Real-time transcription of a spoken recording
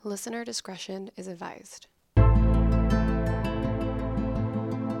Listener discretion is advised.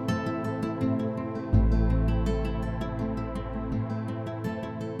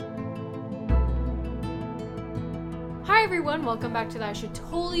 Hi everyone, welcome back to the I Should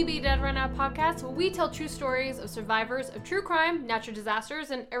Totally Be Dead Right Now podcast, where we tell true stories of survivors of true crime, natural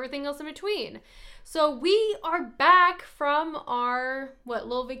disasters, and everything else in between. So we are back from our,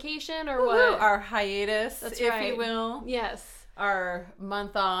 little vacation or what? Our hiatus, That's if right. you will. Yes. Our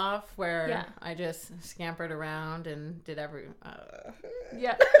month off where Yeah. I just scampered around and did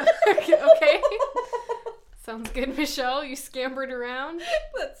Yeah. Okay. Sounds good, Michelle. You scampered around.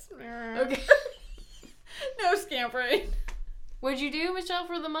 Let's... Okay. No scampering. What'd you do, Michelle,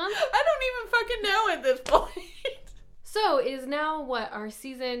 for the month? I don't even fucking know at this point. So, it is now, our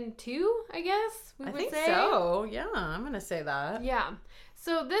season 2, I guess? I think so. Yeah, I'm going to say that. Yeah.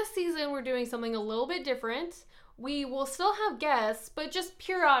 So, this season, we're doing something a little bit different. We will still have guests, but just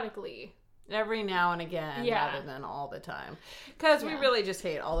periodically. Every now and again, Yeah. rather than all the time. Because we Yeah. really just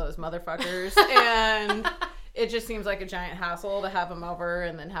hate all those motherfuckers. And it just seems like a giant hassle to have them over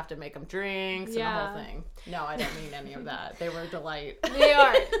and then have to make them drinks and the Yeah. whole thing. No, I don't mean any of that. They were a delight. They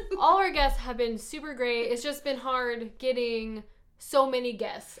are. All our guests have been super great. It's just been hard getting so many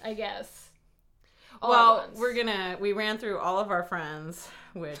guests, I guess. All at once. We ran through all of our friends,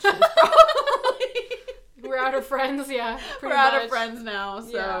 which is We're out of friends, yeah. we're out of friends now, so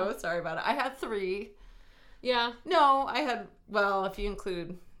Yeah. sorry about it. I had 3. Yeah, No, I had, if you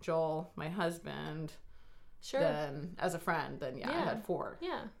include Joel, my husband, sure. then as a friend, then I Yeah. had 4.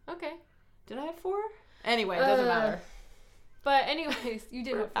 Yeah, okay. Did I have 4? Anyway, it doesn't matter. But anyways, you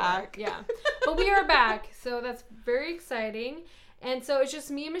did We're it. back. Yeah. But we are back, so that's very exciting. And so it's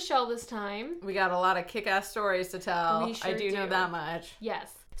just me and Michelle this time. We got a lot of kick-ass stories to tell. We sure I do know do. that much.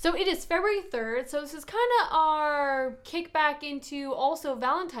 Yes. So it is February 3rd, so this is kind of our kickback into also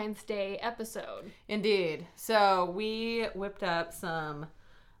Valentine's Day episode. Indeed. So we whipped up some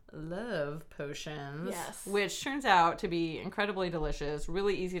love potions, Yes. which turns out to be incredibly delicious,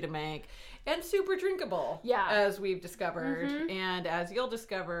 really easy to make, and super drinkable. Yeah. As we've discovered, Mhm. and as you'll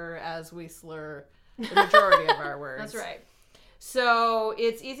discover as we slur the majority of our words. That's right. So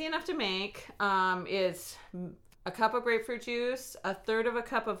it's easy enough to make. It's a cup of grapefruit juice, a third of a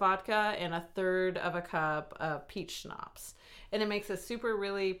cup of vodka, and a third of a cup of peach schnapps. And it makes a super,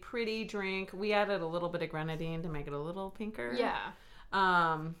 really pretty drink. We added a little bit of grenadine to make it a little pinker. Yeah.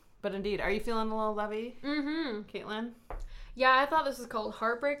 But indeed, are you feeling a little lovey, Mm-hmm. Caitlin? Yeah, I thought this was called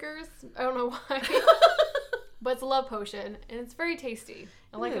Heartbreakers. I don't know why. But it's a love potion, and it's very tasty.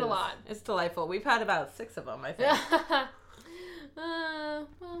 I like it a is. lot. It's delightful. We've had about 6 of them, I think. Well,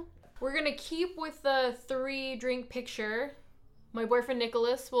 we're going to keep with the 3-drink picture. My boyfriend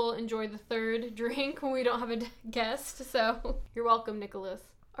Nicholas will enjoy the 3rd drink when we don't have a guest, so you're welcome, Nicholas.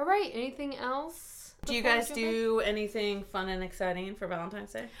 All right, anything else? Do you before we guys jump in? do anything fun and exciting for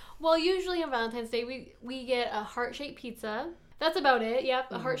Valentine's Day? Well, usually on Valentine's Day, we get a heart-shaped pizza. That's about it,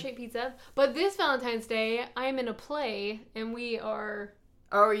 yep, a heart-shaped pizza. But this Valentine's Day, I'm in a play, and we are...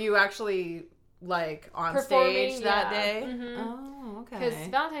 Oh, are you actually, on Performing, stage that yeah. day? Mhm. Oh, okay. Because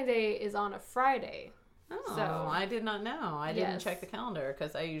Valentine's Day is on a Friday. Oh, So- I did not know. I didn't Yes. check the calendar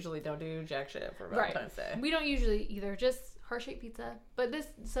because I usually don't do jack shit for Right. Valentine's Day. We don't usually either, just heart-shaped pizza. But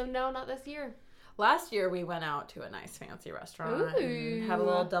no, not this year. Last year we went out to a nice fancy restaurant and had a Ooh.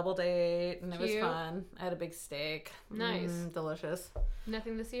 little double date and it was Cute. fun. I had a big steak. Nice. Delicious.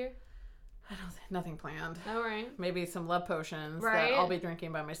 Nothing this year? Nothing planned. All right. Maybe some love potions Right. that I'll be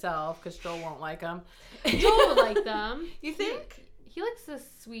drinking by myself because Joel won't like them. Joel would like them. You think? He likes the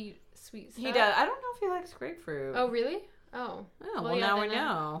sweet stuff. He does. I don't know if he likes grapefruit. Oh, really? Oh. Oh, well, yeah, now we then,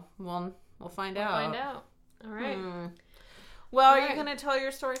 know. We'll find out. Find out. All right. Well, All are right. you going to tell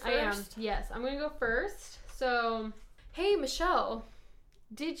your story first? I am. Yes, I'm going to go first. So, hey, Michelle,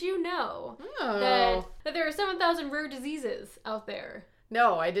 did you know Oh. that there are 7,000 rare diseases out there?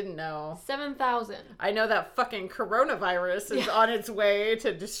 No, I didn't know. 7,000. I know that fucking coronavirus is on its way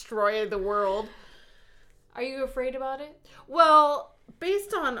to destroy the world. Are you afraid about it? Well,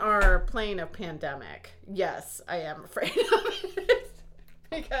 based on our plane of pandemic, yes, I am afraid of it.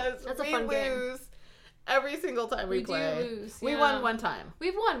 Because That's a we fun game. lose every single time we play. do lose. We yeah. won one time.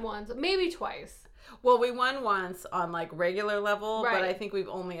 We've won once, maybe twice. Well, we won once on regular level, Right. but I think we've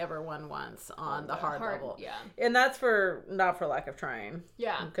only ever won once on the hard level. Yeah. And that's not for lack of trying.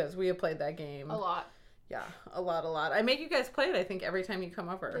 Yeah. Because we have played that game. A lot. Yeah, a lot. I make you guys play it, I think, every time you come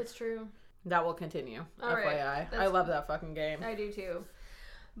over. That's true. That will continue. All right. FYI. I That's- love that fucking game. I do too.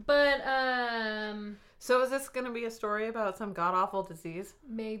 But, So is this going to be a story about some god-awful disease?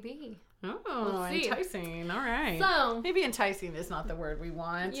 maybe. Oh, Let's see. enticing. All right. So, maybe enticing is not the word we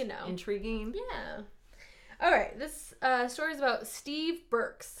want. You know. Intriguing. yeah. All right. This story is about Steve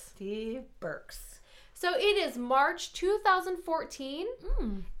Burks. Steve Burks. So it is March 2014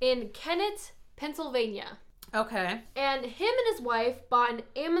 in Kennett, Pennsylvania. Okay. And him and his wife bought an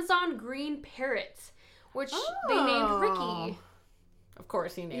Amazon green parrot, which they named Ricky. Of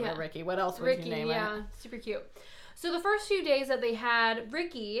course, you named Yeah. it Ricky. What else would Ricky, you name it? super cute. So the first few days that they had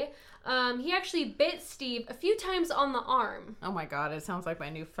Ricky, he actually bit Steve a few times on the arm. Oh my god, it sounds like my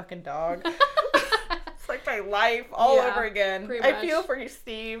new fucking dog. It's like my life all Yeah, over again. pretty I much. feel for you,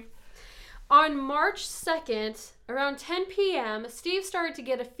 Steve. On March 2nd, around 10 p.m., Steve started to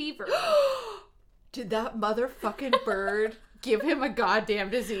get a fever. Did that motherfucking bird give him a goddamn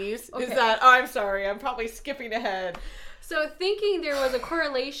disease? Okay. Is that... Oh, I'm sorry. I'm probably skipping ahead. So thinking there was a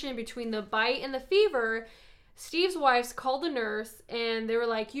correlation between the bite and the fever, Steve's wife called the nurse and they were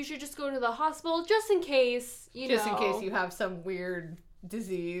like, you should just go to the hospital just in case, Just in case you have some weird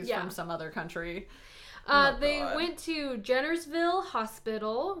disease Yeah. from some other country. They God. went to Jennersville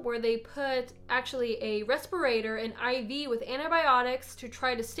Hospital where they put actually a respirator and IV with antibiotics to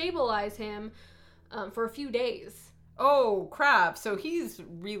try to stabilize him for a few days. Oh, crap. So he's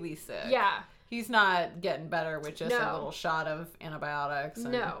really sick. Yeah. He's not getting better with just a No. little shot of antibiotics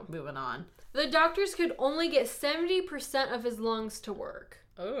and No. moving on. The doctors could only get 70% of his lungs to work.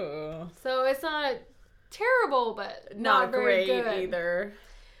 Oh. So it's not terrible, but Not very great good. either.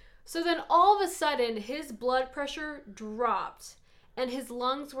 So then all of a sudden, his blood pressure dropped and his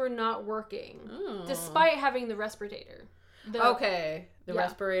lungs were not working, Oh. despite having the respirator. Okay. The Yeah.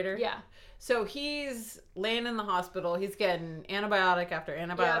 respirator? Yeah. So he's laying in the hospital. He's getting antibiotic after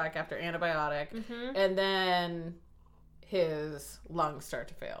antibiotic after antibiotic. Mm-hmm. And then his lungs start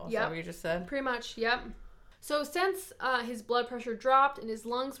to fail. Is Yep. that what you just said? Pretty much, yep. So since his blood pressure dropped and his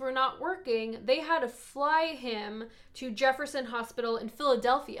lungs were not working, they had to fly him to Jefferson Hospital in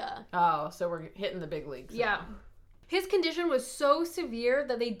Philadelphia. Oh, so we're hitting the big leagues. Yeah. now. His condition was so severe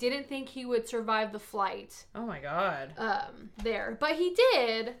that they didn't think he would survive the flight Oh my god. there. But he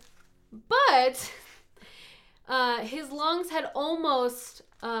did. But his lungs had almost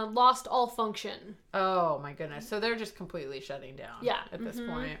lost all function. Oh my goodness. So they're just completely shutting down. Yeah. At this Mhm.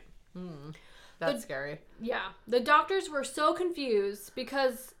 point. That's scary. Yeah. The doctors were so confused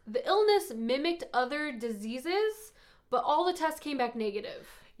because the illness mimicked other diseases, but all the tests came back negative.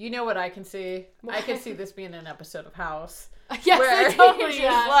 You know what I can see? I What? can see this being an episode of House. Yes, where I totally he's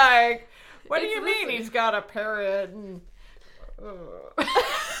yeah. like, what do It's you mean this- he's got a parrot? And...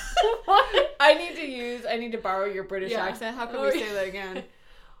 What? I need to borrow your British Yeah. accent. How can Oh, we yeah. say that again?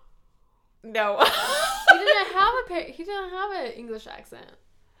 No. He didn't have an English accent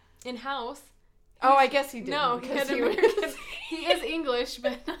in House. Oh, I guess he did. No, he had American. He is English,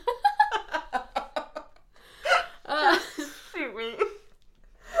 but Shoot me.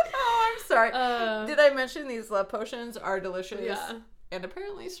 Oh, I'm sorry. uh, Did I mention these love potions are delicious? yeah. And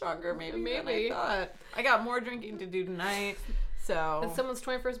apparently stronger maybe than Maybe. I thought. I got more drinking to do tonight. So It's someone's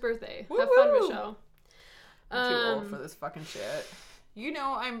 21st birthday. Woo Have fun, woo. Michelle. I'm too old for this fucking shit. You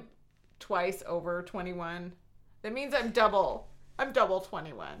know I'm twice over 21. That means I'm double. I'm double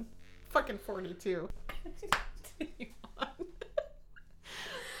 21. Fucking 42.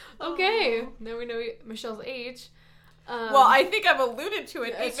 Okay, now we know Michelle's age. Well, I think I've alluded to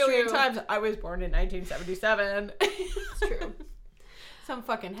it 8 That's million true. times. I was born in 1977. It's true. Some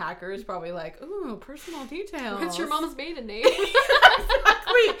fucking hacker is probably like, ooh, personal details. What's your mom's maiden name?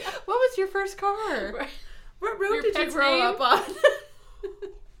 Exactly. What was your first car? Right. What road Your did you pet's grow name? up on?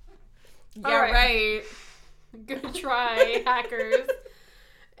 Yeah, All right. right. Good try, hackers.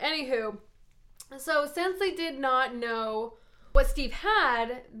 Anywho, so since they did not know what Steve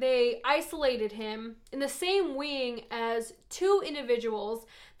had, they isolated him in the same wing as two individuals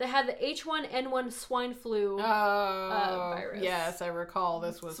that had the H1N1 swine flu. Virus. Yes, I recall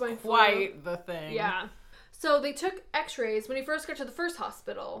this was Swine flu. quite the thing. Yeah. So they took x-rays when he first got to the first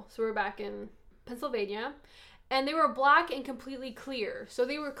hospital. So we're back in Pennsylvania. And they were black and completely clear. So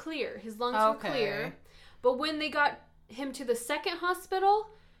they were clear. His lungs were clear. But when they got him to the second hospital,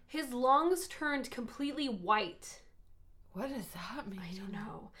 his lungs turned completely white. What does that mean? I don't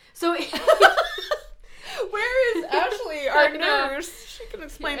know. So Where is Ashley, our I know. nurse? She can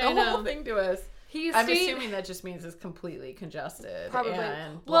explain I the whole know. thing to us. he I'm stayed, assuming that just means it's completely congested Probably.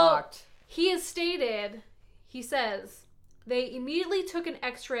 and Well, blocked. he has stated, he says, they immediately took an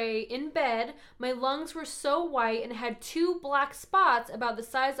x-ray in bed. My lungs were so white and had two black spots about the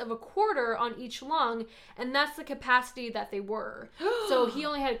size of a quarter on each lung, and that's the capacity that they were. So he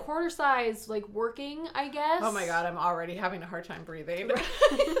only had quarter size, like, working, I guess. Oh my god, I'm already having a hard time breathing.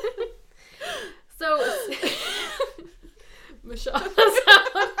 So, Michelle,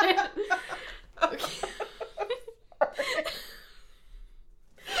 that okay.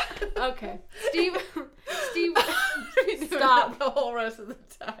 Okay. Steve, stop the whole rest of the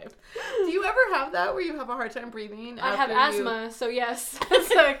time. Do you ever have that where you have a hard time breathing? I have asthma, so yes,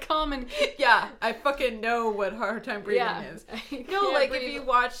 that's a common. Yeah, I fucking know what hard time breathing is. No, like if you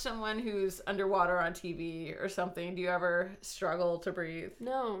watch someone who's underwater on TV or something, do you ever struggle to breathe?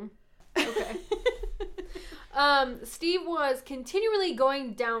 No. Okay. Steve was continually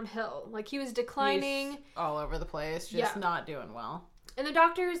going downhill. Like he was declining. He's all over the place, just not doing well. And the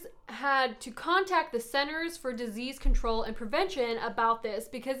doctors had to contact the Centers for Disease Control and Prevention about this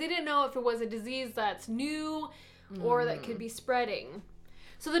because they didn't know if it was a disease that's new or that could be spreading.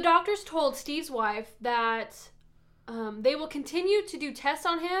 So the doctors told Steve's wife that they will continue to do tests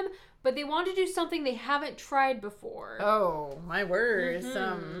on him, but they want to do something they haven't tried before. Oh, my word.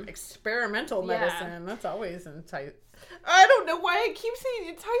 Some experimental medicine. That's always enticing. I don't know why I keep saying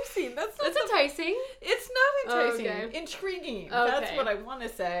enticing. That's enticing. It's not enticing. Oh, okay. Intriguing. Okay. That's what I want to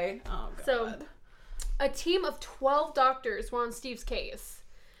say. Oh, God. So, a team of 12 doctors were on Steve's case.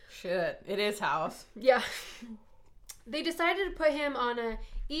 Shit. It is house. Yeah. They decided to put him on a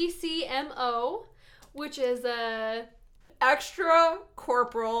ECMO, which is a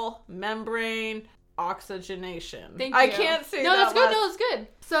extracorporeal membrane oxygenation. Thank you. I can't say no, that. That's good. No, that's good.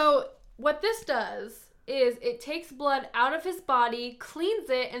 So what this does is it takes blood out of his body, cleans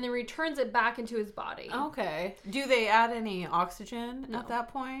it, and then returns it back into his body. Okay. Do they add any oxygen at that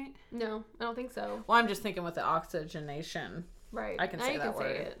point? No, I don't think so. Well, I'm just thinking with the oxygenation. Right. I can say that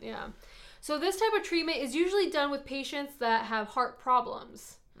word. Yeah. So this type of treatment is usually done with patients that have heart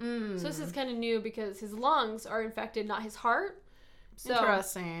problems. So this is kind of new because his lungs are infected, not his heart. So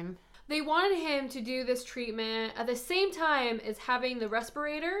Interesting. they wanted him to do this treatment at the same time as having the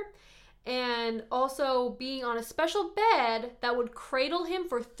respirator and also being on a special bed that would cradle him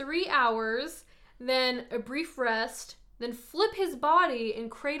for 3 hours, then a brief rest, then flip his body and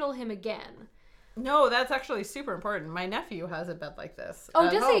cradle him again. No, that's actually super important. My nephew has a bed like this. Oh,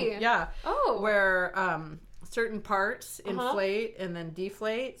 at does home. he? Yeah. Oh. Where certain parts inflate and then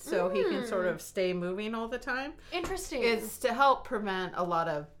deflate so he can sort of stay moving all the time. Interesting. It's to help prevent a lot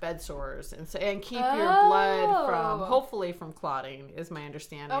of bed sores and keep your blood hopefully from clotting, is my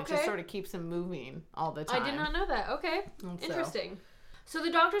understanding. Okay. It just sort of keeps him moving all the time. I did not know that. Okay. Interesting. So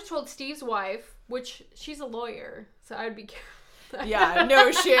the doctors told Steve's wife, which she's a lawyer, so I'd be careful. Yeah,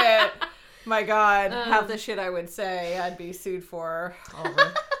 no shit. My God, half the shit I would say I'd be sued for.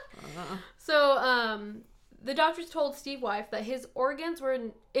 So, the doctors told Steve's wife that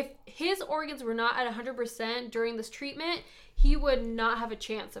if his organs were not at 100% during this treatment, he would not have a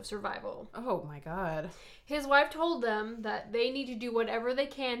chance of survival. Oh my God. His wife told them that they need to do whatever they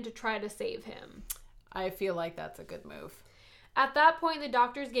can to try to save him. I feel like that's a good move. At that point, the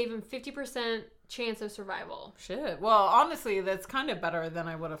doctors gave him 50% chance of survival. Shit. Well, honestly, that's kind of better than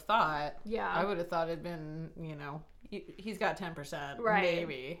I would have thought. Yeah. I would have thought it'd been, he's got 10%. Right.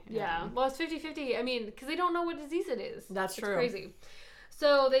 Maybe. Yeah. Well, it's 50-50. I mean, because they don't know what disease it is. That's true. It's crazy.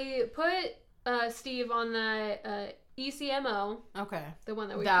 So they put Steve on the ECMO. Okay. The one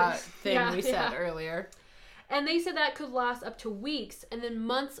that we we said earlier. And they said that could last up to weeks and then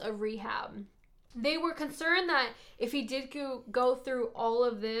months of rehab. They were concerned that if he did go through all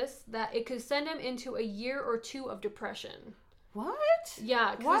of this, that it could send him into a year or two of depression. What?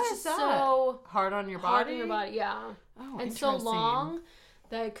 Yeah, Why because is it's that? so hard on your body. Hard on your body, yeah. Oh, and so long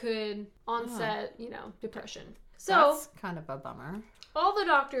that it could onset, depression. So that's kind of a bummer. All the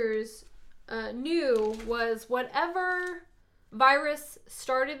doctors knew was whatever virus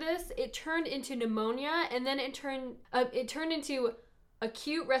started this, it turned into pneumonia, and then it turned into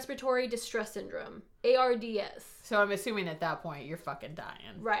acute respiratory distress syndrome, ARDS. So I'm assuming at that point you're fucking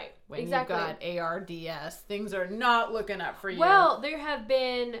dying. Right. When exactly. you've got ARDS, things are not looking up for you. Well, there have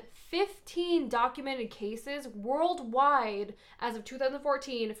been 15 documented cases worldwide as of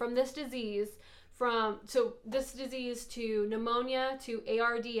 2014 from this disease, to pneumonia to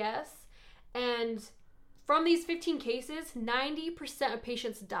ARDS, and from these 15 cases, 90% of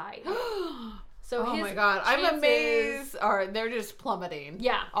patients died. So oh my God, I'm amazed. They're just plummeting.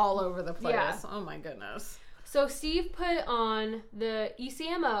 Yeah. All over the place. Yeah. Oh my goodness. So Steve put on the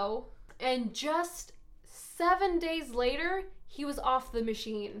ECMO, and just 7 days later, he was off the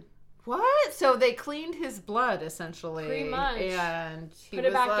machine. What? So they cleaned his blood, essentially. Pretty much. And he Put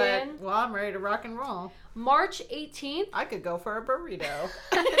was it back like, in. well, I'm ready to rock and roll. March 18th. I could go for a burrito.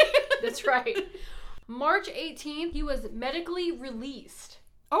 That's right. March 18th, he was medically released.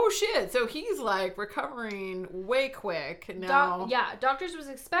 Oh shit! So he's like recovering way quick now. Doctors was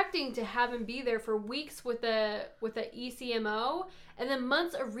expecting to have him be there for weeks with the ECMO and then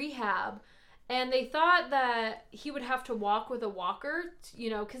months of rehab, and they thought that he would have to walk with a walker,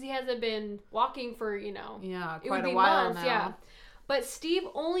 because he hasn't been walking for Quite a while months, now. yeah. But Steve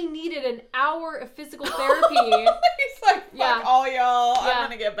only needed an hour of physical therapy. He's like, fuck all y'all. I'm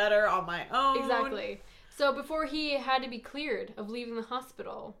gonna get better on my own. Exactly. So before he had to be cleared of leaving the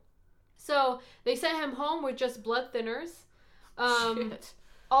hospital. So they sent him home with just blood thinners. Shit.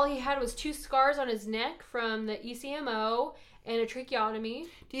 All he had was 2 scars on his neck from the ECMO and a tracheotomy.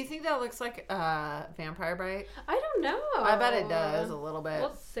 Do you think that looks like a vampire bite? I don't know. I bet it does a little bit.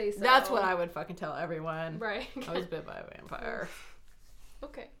 Let's say so. That's what I would fucking tell everyone. Right. I was bit by a vampire.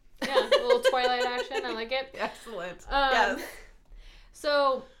 Okay. Yeah, a little Twilight action. I like it. Excellent. Yes.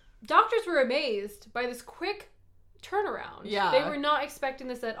 So doctors were amazed by this quick turnaround. Yeah. They were not expecting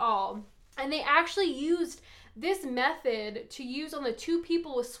this at all. And they actually used this method to use on the 2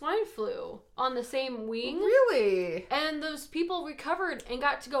 people with swine flu on the same wing. Really? And those people recovered and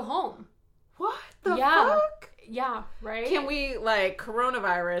got to go home. What the Yeah. fuck? Yeah, right? Can we,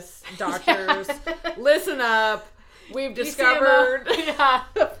 coronavirus doctors, listen up. We've discovered yeah.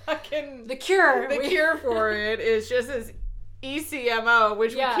 the cure. The cure for it is just this ECMO,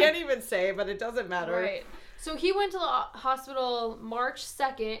 which we can't even say, but it doesn't matter. Right. So he went to the hospital March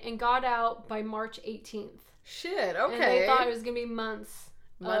 2nd and got out by March 18th. Shit, okay. And they thought it was going to be months.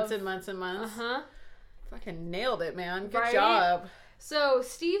 And months and months. Uh-huh. Fucking nailed it, man. Good Right? job. So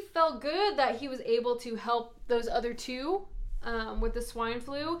Steve felt good that he was able to help those other 2 with the swine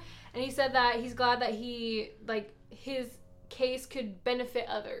flu. And he said that he's glad that his case could benefit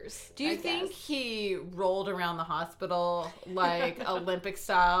others. Do you think he rolled around the hospital like Olympic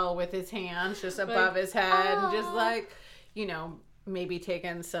style with his hands just above his head and just maybe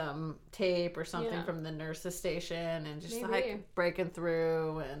taking some tape or something from the nurse's station and just breaking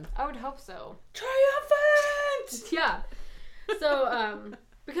through and I would hope so. Triumphant! Yeah. So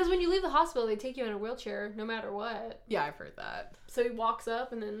because when you leave the hospital they take you in a wheelchair no matter what. Yeah, I've heard that. So he walks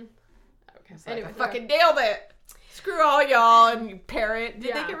up and then anyway, I fucking nailed it. Screw all y'all and you parrot.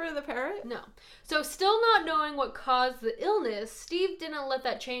 Did they get rid of the parrot? No. So still not knowing what caused the illness, Steve didn't let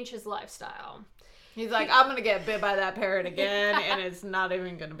that change his lifestyle. He's like, I'm going to get bit by that parrot again and it's not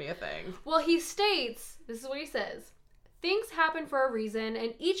even going to be a thing. Well, he states, this is what he says, things happen for a reason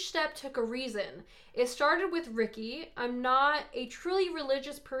and each step took a reason. It started with Ricky. I'm not a truly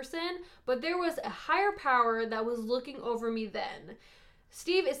religious person, but there was a higher power that was looking over me then.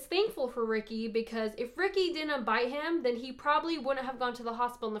 Steve is thankful for Ricky because if Ricky didn't bite him, then he probably wouldn't have gone to the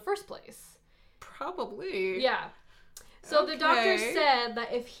hospital in the first place. Probably. Yeah. So the doctor said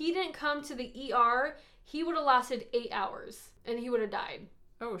that if he didn't come to the ER, he would have lasted 8 hours and he would have died.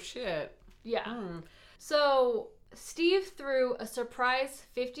 Oh, shit. Yeah. So Steve threw a surprise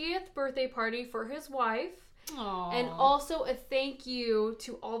 50th birthday party for his wife. Aww. And also a thank you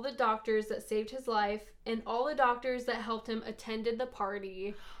to all the doctors that saved his life and all the doctors that helped him attended the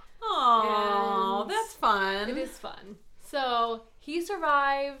party. Oh, that's fun. It is fun. So he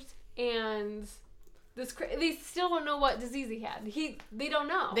survived, and they still don't know what disease he had. They don't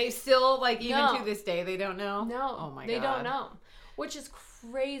know. They still even to this day they don't know. No. Oh my god. They don't know, which is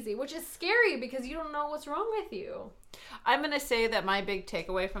crazy, which is scary because you don't know what's wrong with you. I'm gonna say that my big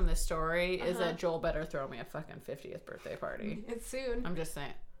takeaway from this story is that Joel better throw me a fucking 50th birthday party. It's soon. I'm just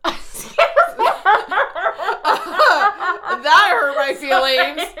saying. That hurt my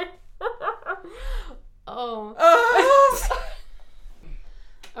feelings. Oh.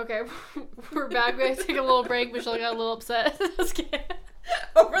 Okay, we're back. We have to take a little break. Michelle got a little upset.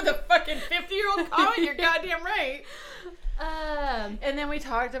 Over the fucking 50-year-old comment. You're goddamn right. And then we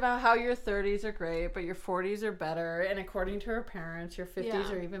talked about how your 30s are great, but your 40s are better. And according to her parents, your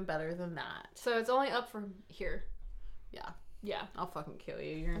 50s are even better than that. So it's only up from here. Yeah. Yeah. I'll fucking kill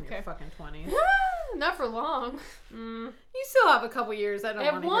you. You're in your fucking 20s. Not for long. You still have a couple years. I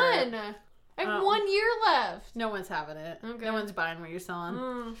have one. I have 1 year left. No one's having it. Okay. No one's buying what you're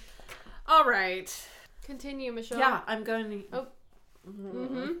selling. All right. Continue, Michelle. Yeah, I'm going to... Oh.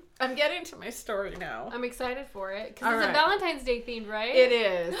 I'm getting to my story now. I'm excited for it because it's a Valentine's Day themed, right? It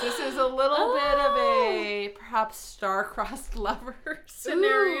is. This is a little bit of a perhaps star-crossed lover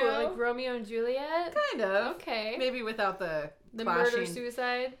scenario. Ooh, like Romeo and Juliet? Kind of. Okay. Maybe without the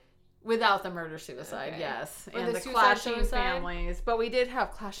murder-suicide? Without the murder-suicide, okay. Yes. Or and the clashing suicide? families. But we did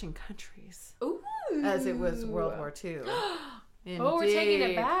have clashing countries. Ooh. As it was World War II. Oh, we're taking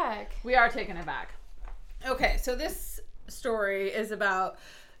it back. We are taking it back. Okay, so this story is about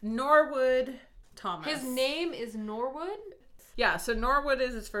Norwood Thomas. His name is Norwood? Yeah, so Norwood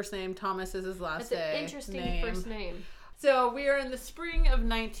is his first name. Thomas is his last That's an interesting first name. So we are in the spring of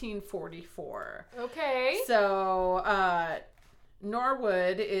 1944. Okay. So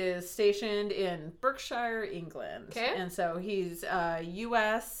Norwood is stationed in Berkshire, England. Okay. And so he's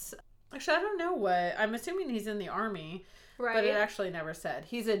U.S. Actually, I don't know what. I'm assuming he's in the Army. Right. But it actually never said.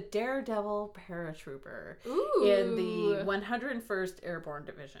 He's a daredevil paratrooper Ooh. in the 101st Airborne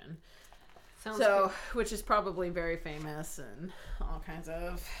Division. Sounds So, which is probably very famous and all kinds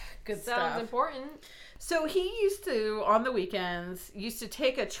of good stuff. Sounds important. So he used to, on the weekends,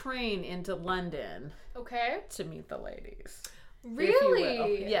 take a train into London Okay. to meet the ladies. Really? If you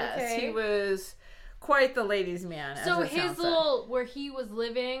will. Yes, Okay. he was quite the ladies' man. So as it his sounds little, where he was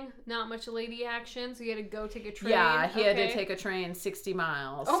living, not much lady action, so he had to go take a train. Yeah, he had to Okay. take a train 60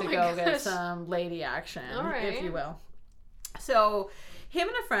 miles Oh to my go get gosh. some lady action, All right. if you will. So him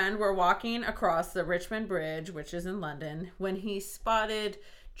and a friend were walking across the Richmond Bridge, which is in London, when he spotted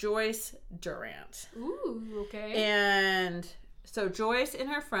Joyce Durant. Ooh, okay. And so Joyce and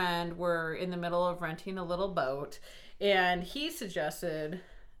her friend were in the middle of renting a little boat, and he suggested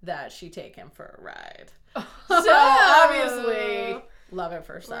that she take him for a ride. So obviously, love at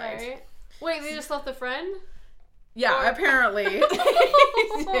first sight. Right. Wait, they just left the friend? Yeah, Or- apparently they did.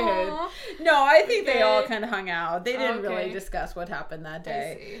 No, I think they all Okay. kind of hung out. They didn't really Okay. discuss what happened that I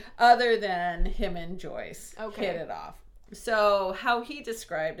day, see. other than him and Joyce Okay. hit it off. So how he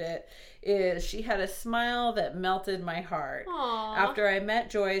described it is, she had a smile that melted my heart. Aww. After I met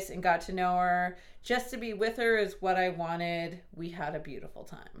Joyce and got to know her, just to be with her is what I wanted. We had a beautiful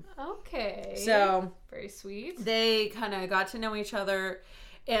time. Okay. So very sweet. they kind of got to know each other.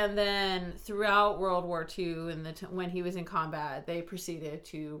 And then throughout World War II, when he was in combat, they proceeded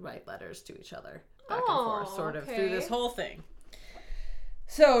to write letters to each other back and forth, Oh, sort of okay. through this whole thing.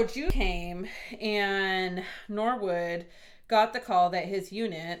 So June came, and Norwood got the call that his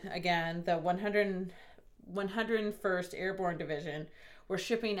unit, again, the 101st Airborne Division, were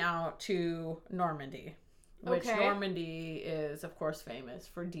shipping out to Normandy, which Okay. Normandy is, of course, famous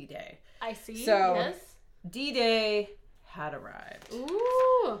for D-Day. I see. So- Yes. D-Day had arrived.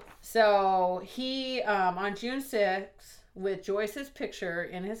 Ooh. So he, on June 6th, with Joyce's picture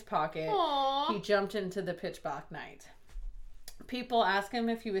in his pocket, Aww. he jumped into the pitch black night. People ask him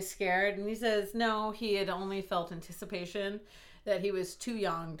if he was scared, and he says no, he had only felt anticipation, that he was too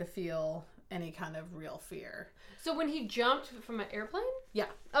young to feel any kind of real fear. So when he jumped from an airplane? Yeah.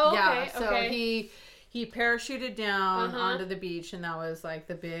 Oh, Yeah, okay. so Okay. he parachuted down Uh-huh. onto the beach, and that was like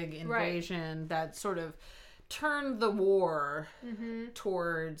the big invasion that sort of turned the war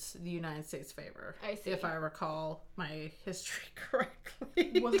towards the United States' favor. I see. If I recall my history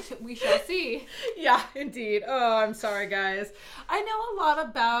correctly. Well, we shall see. Yeah, indeed. Oh, I'm sorry, guys. I know a lot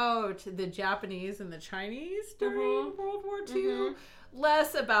about the Japanese and the Chinese during World War II.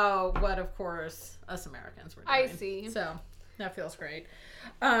 Less about what, of course, us Americans were doing. I see. So that feels great.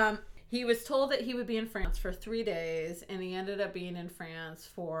 He was told that he would be in France for 3 days, and he ended up being in France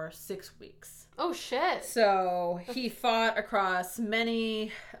for 6 weeks. Oh, shit. So he fought across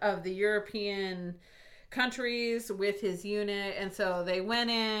many of the European countries with his unit, and so they went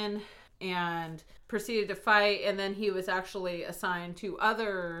in and proceeded to fight, and then he was actually assigned to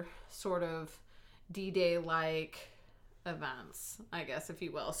other sort of D-Day-like events, I guess, if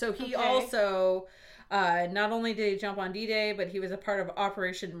you will. So he Okay. also, not only did he jump on D-Day, but he was a part of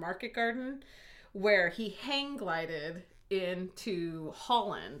Operation Market Garden, where he hang glided into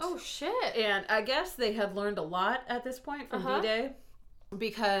Holland. Oh, shit. And I guess they had learned a lot at this point from D-Day,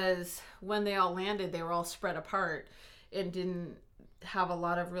 because when they all landed, they were all spread apart and didn't have a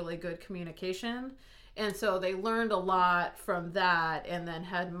lot of really good communication. And so they learned a lot from that, and then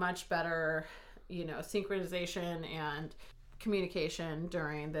had much better, synchronization and communication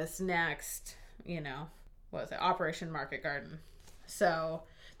during this next, what was it, Operation Market Garden. So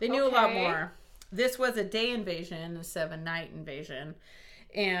they knew a lot Okay. more. This was a day invasion instead of a night invasion.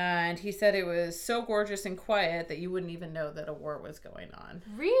 And he said it was so gorgeous and quiet that you wouldn't even know that a war was going on.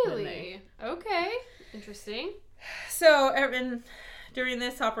 Really? Okay. Interesting. So, during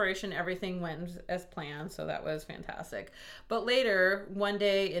this operation, everything went as planned, so that was fantastic. But later, one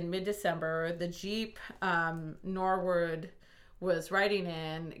day in mid-December, the Jeep Norwood was riding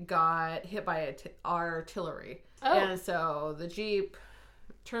in got hit by artillery. Oh. And so the Jeep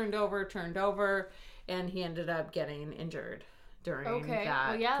turned over, and he ended up getting injured during Okay. that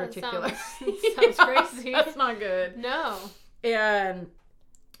Well, yeah, that particular... sounds crazy. That's not good. No. And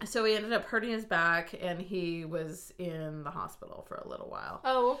so he ended up hurting his back, and he was in the hospital for a little while.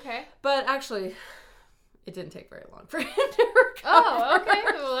 Oh, okay. But actually, it didn't take very long for him to recover. Oh, okay.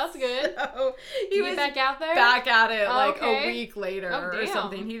 Well, that's good. So, He was back out there? Back at it like okay. a week later Oh, or damn.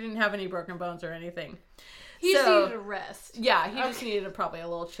 something. He didn't have any broken bones or anything. He just needed a rest. Yeah, he just needed probably a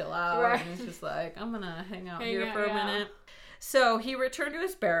little chill out. Right. And he's just like, I'm going to hang out Hang here out, for a yeah. minute. So he returned to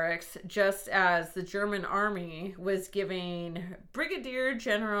his barracks just as the German army was giving Brigadier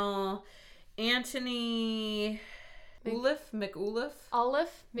General Anthony McAuliffe.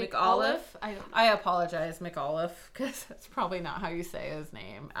 McAuliffe. I don't know. I apologize, McAuliffe, because that's probably not how you say his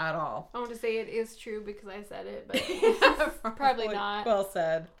name at all. I want to say it is true because I said it, but probably not. Well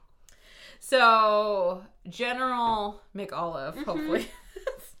said. So, General McAuliffe, hopefully.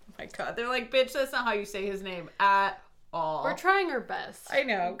 Oh my God. They're like, bitch, that's not how you say his name at all. We're trying our best. I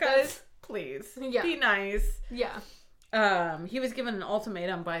know, guys. Please. Yeah. Be nice. Yeah. He was given an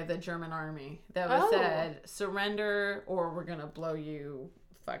ultimatum by the German army that said, surrender or we're going to blow you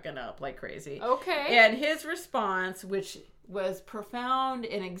fucking up like crazy. Okay. And his response, which was profound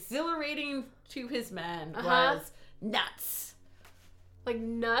and exhilarating to his men, was nuts. Like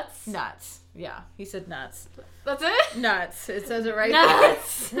nuts? Nuts. Yeah, he said nuts. That's it? Nuts. It says it right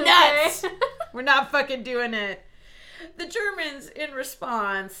Nuts. there. Nuts. We're not fucking doing it. The Germans, in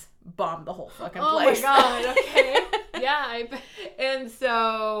response, bombed the whole fucking place. Oh my God. Okay. Yeah, I bet. And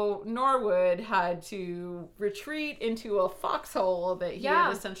so Norwood had to retreat into a foxhole that he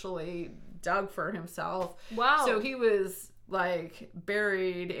had essentially dug for himself. Wow. So he was like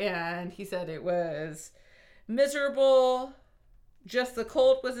buried, and he said it was miserable. Just the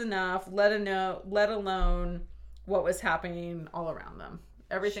cold was enough, let alone what was happening all around them.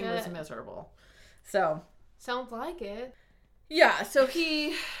 Everything was miserable. So. Sounds like it. Yeah, so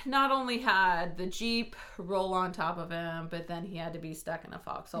he not only had the Jeep roll on top of him, but then he had to be stuck in a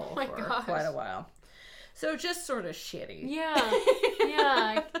foxhole for quite a while. So just sort of shitty.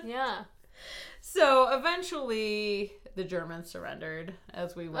 Yeah. Yeah. So eventually the Germans surrendered,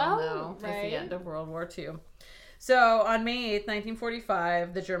 as we well know, at the end of World War II. So on May 8th,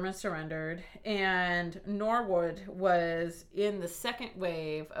 1945, the Germans surrendered, and Norwood was in the second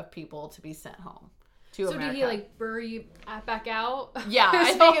wave of people to be sent home to America. Did he like bury back out? Yeah,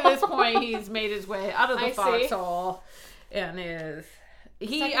 I think at this point he's made his way out of the foxhole and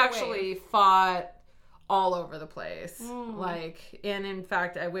he Second actually fought all over the place. Mm. Like, and in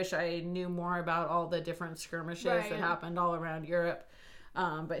fact, I wish I knew more about all the different skirmishes that happened all around Europe.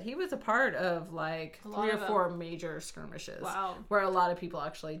 But he was a part of like 3 or 4 major skirmishes. Wow. Where a lot of people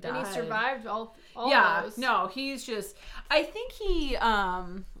actually died. And he survived all those. No, he's just, I think he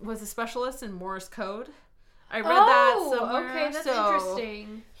was a specialist in Morse code. I read that somewhere. Okay, that's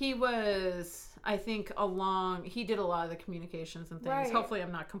interesting. He was, I think, he did a lot of the communications and things. Right. Hopefully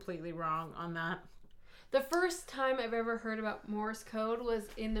I'm not completely wrong on that. The first time I've ever heard about Morse code was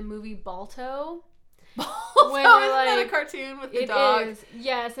in the movie Balto. When isn't that a cartoon with the dog? It is.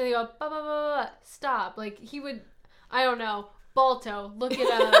 Yes, and they go, bah, bah, bah, bah, stop. Like, he would, I don't know, Balto, look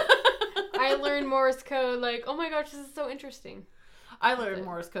it up. I learned Morse code, like, oh my gosh, this is so interesting. I learned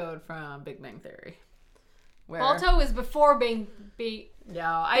Morse code from Big Bang Theory. Balto was before Big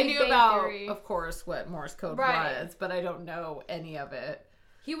Yeah, I knew about, Theory. Of course, what Morse code was, but I don't know any of it.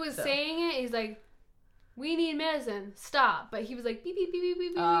 He was saying it, he's like, we need medicine, stop. But he was like, beep, beep, beep, beep,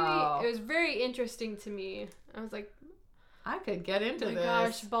 beep, beep, beep. It was very interesting to me. I was like, I could get into this. Oh my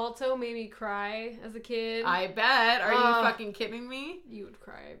gosh, Balto made me cry as a kid. I bet. Are you fucking kidding me? You would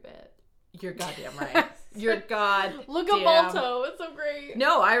cry, I bet. You're goddamn right. You're goddamn. Look up Balto. It's so great.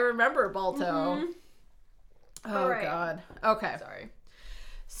 No, I remember Balto. Mm-hmm. Oh, right. God. Okay. Sorry.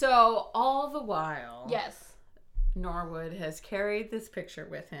 So, all the while... Yes. Norwood has carried this picture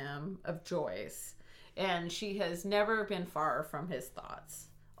with him of Joyce, and she has never been far from his thoughts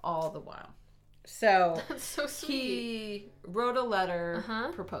all the while. So, that's so sweet. He wrote a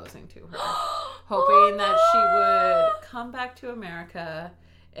letter proposing to her, hoping that she would come back to America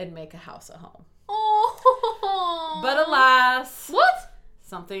and make a house a home. Oh. But alas, what?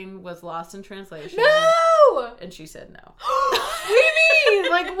 Something was lost in translation. No! And she said no. What do you mean?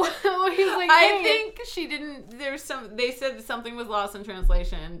 Like, what? He's like, I think she didn't. They said something was lost in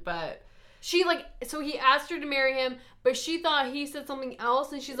translation, but she so he asked her to marry him, but she thought he said something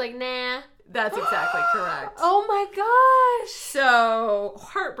else, and she's like, nah. That's exactly correct. Oh my gosh. So,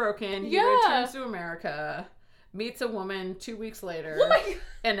 heartbroken, he returns to America, meets a woman 2 weeks later,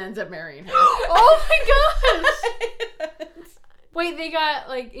 and ends up marrying her. Oh my gosh. Wait, they got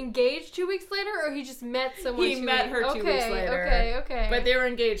engaged 2 weeks later, or he just met someone? He met her 2 weeks later. Okay. But they were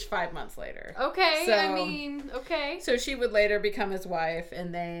engaged 5 months later. Okay, so, okay. So she would later become his wife,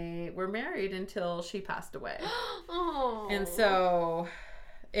 and they were married until she passed away. Oh. And so,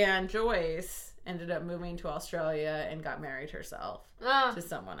 and Joyce ended up moving to Australia and got married herself to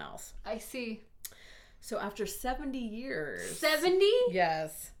someone else. I see. So after 70 years... 70?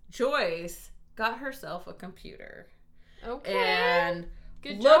 Yes. Joyce got herself a computer. Okay. And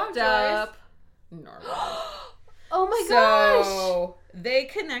Good looked job, up Norwood. Oh my gosh. So they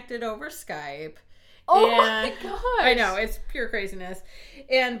connected over Skype. Oh and my gosh. I know, it's pure craziness.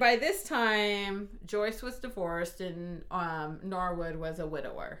 And by this time, Joyce was divorced and Norwood was a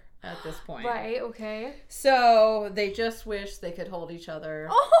widower at this point. Right, okay. So they just wish they could hold each other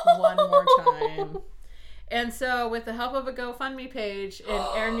one more time. And so with the help of a GoFundMe page in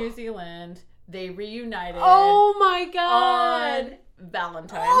Air New Zealand, they reunited Oh my god. on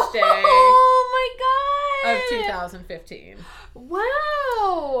Valentine's Day Oh my god. of 2015.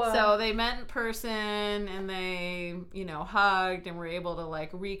 Wow. So they met in person and they, hugged and were able to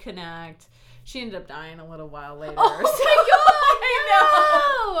like reconnect. She ended up dying a little while later. Oh my god.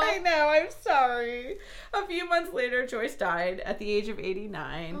 I know. I'm sorry. A few months later, Joyce died at the age of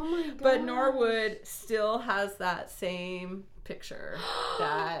 89. Oh my god. But Norwood still has that same picture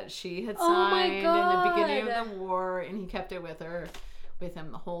that she had Oh my signed in the beginning God. of the war, and he kept it with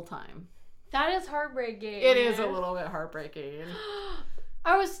him the whole time. That is heartbreaking. It is a little bit heartbreaking.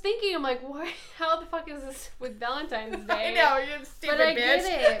 I was thinking, I'm like, what? How the fuck is this with Valentine's Day? I know, you stupid But I bitch.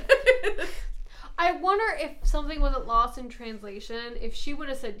 get it. I wonder if something wasn't lost in translation, if she would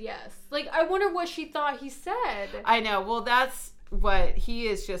have said yes. Like, I wonder what she thought he said. I know. Well, that's what he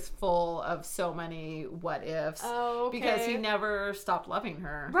is, just full of so many what ifs. Oh, okay. Because he never stopped loving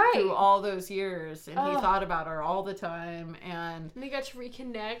her Right. through all those years, and he Ugh. thought about her all the time. And And they got to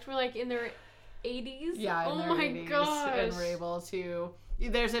reconnect. We're like in their 80s. yeah, in oh their my 80s, gosh. and we're able to.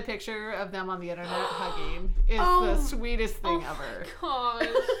 There's a picture of them on the internet hugging. It's Oh. the sweetest thing Oh ever. my gosh.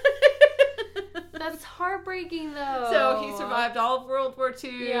 That's heartbreaking though. So he survived all of World War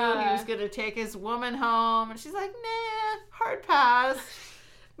II. Yeah. He was going to take his woman home. And she's like, nah, hard pass.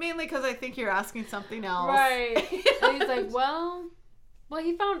 Mainly because I think you're asking something else. Right. And he's like, well,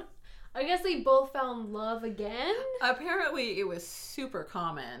 he found, I guess they both found love again. Apparently it was super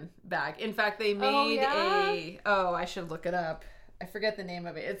common back. In fact, they made I should look it up. I forget the name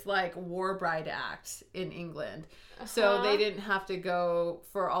of it. It's like War Bride Act in England. So they didn't have to go,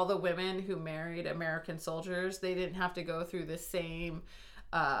 for all the women who married American soldiers, they didn't have to go through the same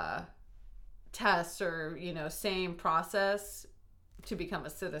tests or, same process to become a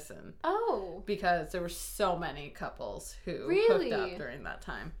citizen. Oh, Because there were so many couples who Really? hooked up during that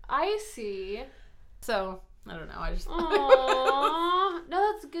time. I see. So, I don't know. I just... Aww.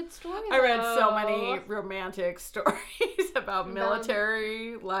 No, that's a good story. I read so though. many romantic stories about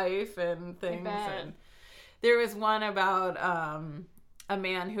military life and things. bet. And there was one about a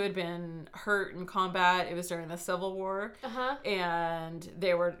man who had been hurt in combat. It was during the Civil War. Uh-huh. And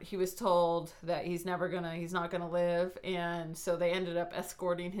he was told that he's not gonna live. And so they ended up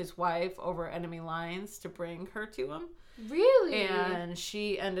escorting his wife over enemy lines to bring her to him. Really? And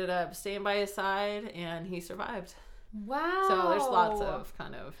she ended up staying by his side, and he survived. Wow. So there's lots of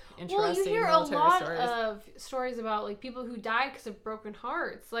kind of interesting Well, you hear a military lot stories. of stories about like people who die because of broken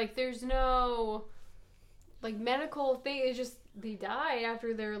hearts. Like there's no like medical thing. It's just they died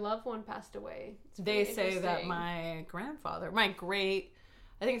after their loved one passed away. It's They pretty say that interesting. my grandfather,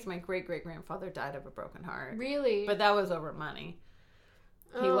 I think it's my great-great-grandfather died of a broken heart. Really? But that was over money.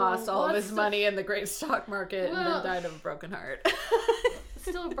 He Oh, lost all of well, his that's money in the great stock market and Well- then died of a broken heart.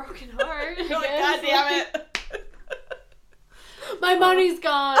 still a broken heart. I You're like, guess. God damn it. My money's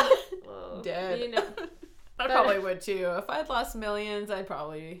gone. Well, Dead. You know, I probably would too. If I'd lost millions, I'd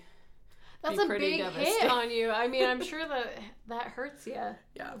probably that's be a pretty big devastated. hit on you. I mean, I'm sure that hurts you.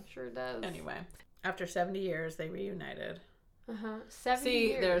 Yeah. I'm sure it does. Anyway, after 70 years, they reunited. 70 See,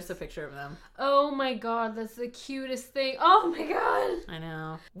 years. there's a picture of them. Oh my god, that's the cutest thing. Oh my god. I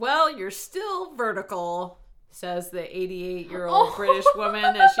know. Well, you're still vertical, says the 88-year-old British woman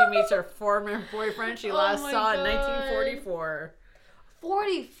as she meets her former boyfriend she last my saw in God. 1944.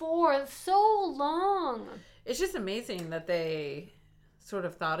 44. That's so long. It's just amazing that they sort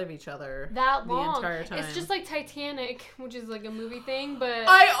of thought of each other That the long. entire time. It's just like Titanic, which is like a movie thing, but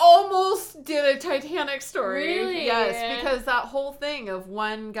I almost did a Titanic story. Really? Yes, because that whole thing of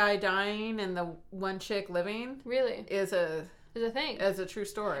one guy dying and the one chick living really, is a thing. true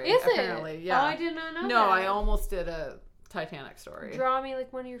story. Is apparently. it? Yeah. Oh, I did not know No, that. I almost did a Titanic story. Draw me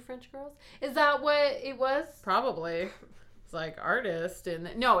like one of your French girls. Is that what it was? Probably. It's like artist.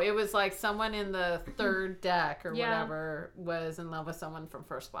 And no, it was like someone in the third deck or Yeah. whatever was in love with someone from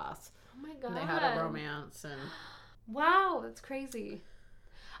first class. Oh my god. And they had a romance. And Wow, that's crazy.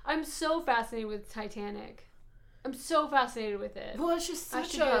 I'm so fascinated with Titanic. I'm so fascinated with it. well, it's just I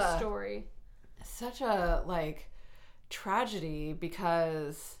such should do a story. such a tragedy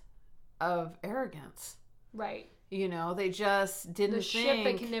because of arrogance. Right. You know, they just didn't The think. ship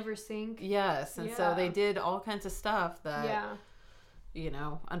that can never sink. Yes, and so they did all kinds of stuff that, Yeah. you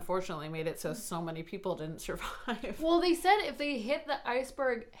know, unfortunately made it so many people didn't survive. Well, they said if they hit the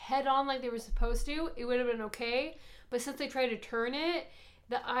iceberg head on like they were supposed to, it would have been okay. But since they tried to turn it,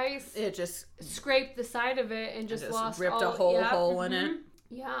 the ice It just scraped the side of it and just lost ripped all, a whole yeah, hole in it.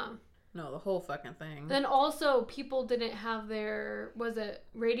 Yeah. No, the whole fucking thing. Then also people didn't have their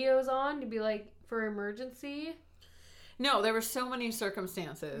radios on to be like for emergency. No, there were so many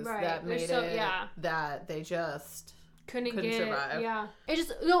circumstances Right. that made There's that they just couldn't couldn't get survive. Yeah. It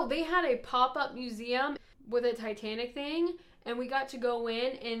just they had a pop-up museum with a Titanic thing, and we got to go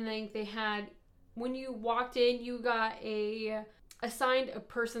in, and like they had, when you walked in, you got assigned a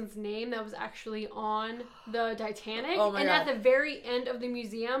person's name that was actually on the Titanic. Oh my and God. At the very end of the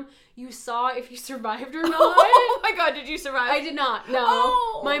museum, you saw if you survived or not. Oh my God, did you survive? I did not. No.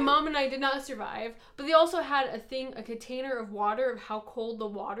 Oh. My mom and I did not survive. But they also had a container of water of how cold the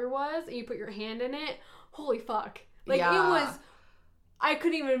water was, and you put your hand in it. Holy fuck. Like, Yeah. it was, I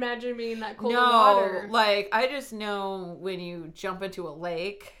couldn't even imagine being that cold No, of water. like I just know when you jump into a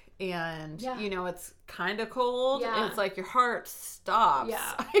lake and Yeah. you know it's kind of cold, Yeah. it's like your heart stops.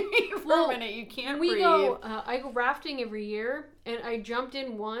 Yeah. I mean, for Well, a minute you can't We breathe. go, I go rafting every year, and I jumped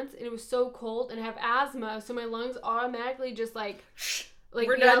in once, and it was so cold, and I have asthma, so my lungs automatically just like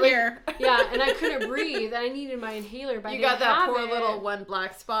We're yeah, done like- here. Yeah, and I couldn't breathe, and I needed my inhaler, but I You didn't got that have poor it. little one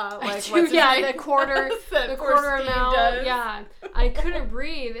black spot. I Like do, what's his yeah, name? the quarter, That the poor quarter Steve amount. does. Yeah, I couldn't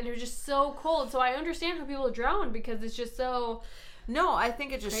breathe, and it was just so cold. So I understand how people drown because it's just so No, I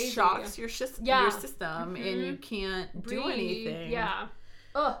think it just Crazy. shocks your Yeah. system, and you can't do breathe. anything. Yeah,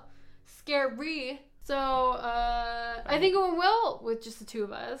 ugh, scary. So I think it went well with just the two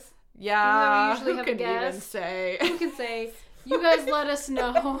of us. Yeah. usually Who have a can even guest. say? You can say, you guys let us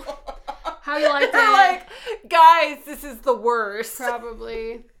know how you liked They're it. like, guys, this is the worst.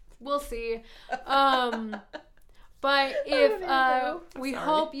 Probably. We'll see. But if we Sorry.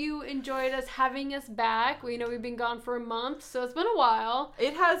 hope you enjoyed us having us back. We know we've been gone for a month, so it's been a while.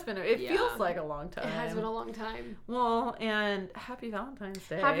 It has been. It Yeah. feels like a long time. It has been a long time. Well, and happy Valentine's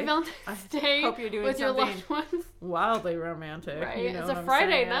Day. Happy Valentine's Day hope you're doing with your something loved ones. wildly romantic. Right. You know It's what a I'm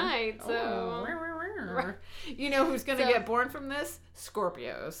Friday saying? night, so Oh. You know who's going to So- get born from this?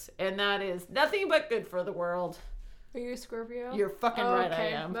 Scorpios. And that is nothing but good for the world. Are you a Scorpio? You're fucking right, I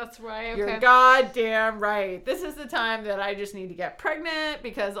Okay, am. that's right. Okay. You're goddamn right. This is the time that I just need to get pregnant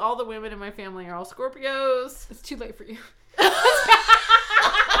because all the women in my family are all Scorpios. It's too late for you.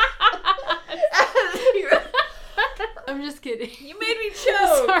 I'm just kidding. You made me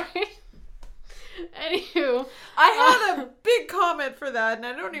choke. Sorry. Anywho, I had a big comment for that, and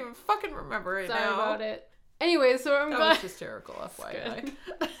I don't even fucking remember it sorry now. about it. Anyway, so I'm That glad. was hysterical, FYI.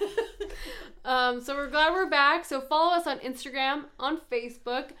 So we're glad we're back. So follow us on Instagram, on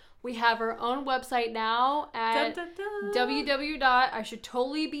Facebook. We have our own website now at Dun, dun, dun.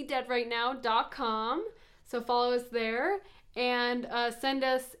 www.ishouldtotallybedeadrightnow.com. So follow us there and send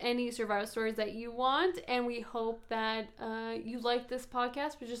us any survival stories that you want. And we hope that you like this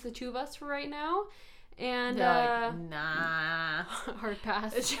podcast with just the two of us for right now. And They're like, nah. hard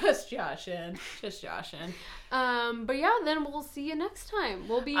pass. Just joshing. Just joshing. But yeah, then we'll see you next time.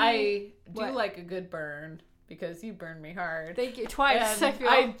 We'll be. I do What? like a good burn because you burned me hard. Thank you twice. And I feel.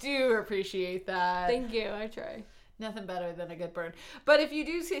 I do appreciate that. Thank you. I try. Nothing better than a good burn. But if you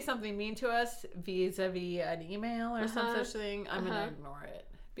do say something mean to us vis-a-vis an email or some such thing, I'm going to ignore it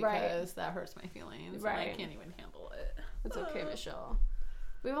because that hurts my feelings and I Right. can't even handle it. It's okay, Michelle.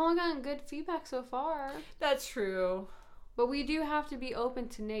 We've only gotten good feedback so far, That's true. but we do have to be open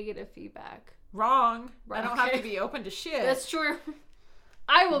to negative feedback. Wrong. Right, I don't have okay. to be open to shit. That's true.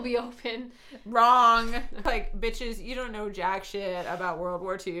 I will be open. Wrong. Like, bitches, you don't know jack shit about World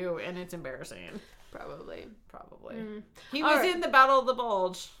War II, and it's embarrassing. Probably. Probably. Mm. He All was right. in the Battle of the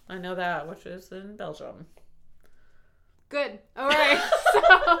Bulge. I know that, which is in Belgium. Good. All right.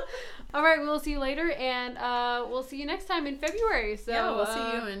 All right. We'll see you later, and we'll see you next time in February. So Yeah, we'll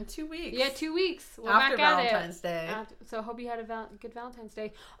see you in 2 weeks. Yeah, 2 weeks. We're After back at Valentine's it. Day. So hope you had a good Valentine's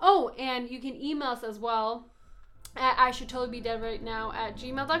Day. Oh, and you can email us as well at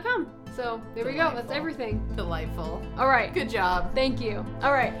ishouldtotallybedeadrightnow@gmail.com. So there we go. That's Delightful. everything. Delightful. All right. Good job. Thank you.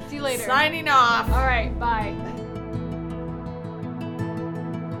 All right. See you later. Signing off. All right. Bye.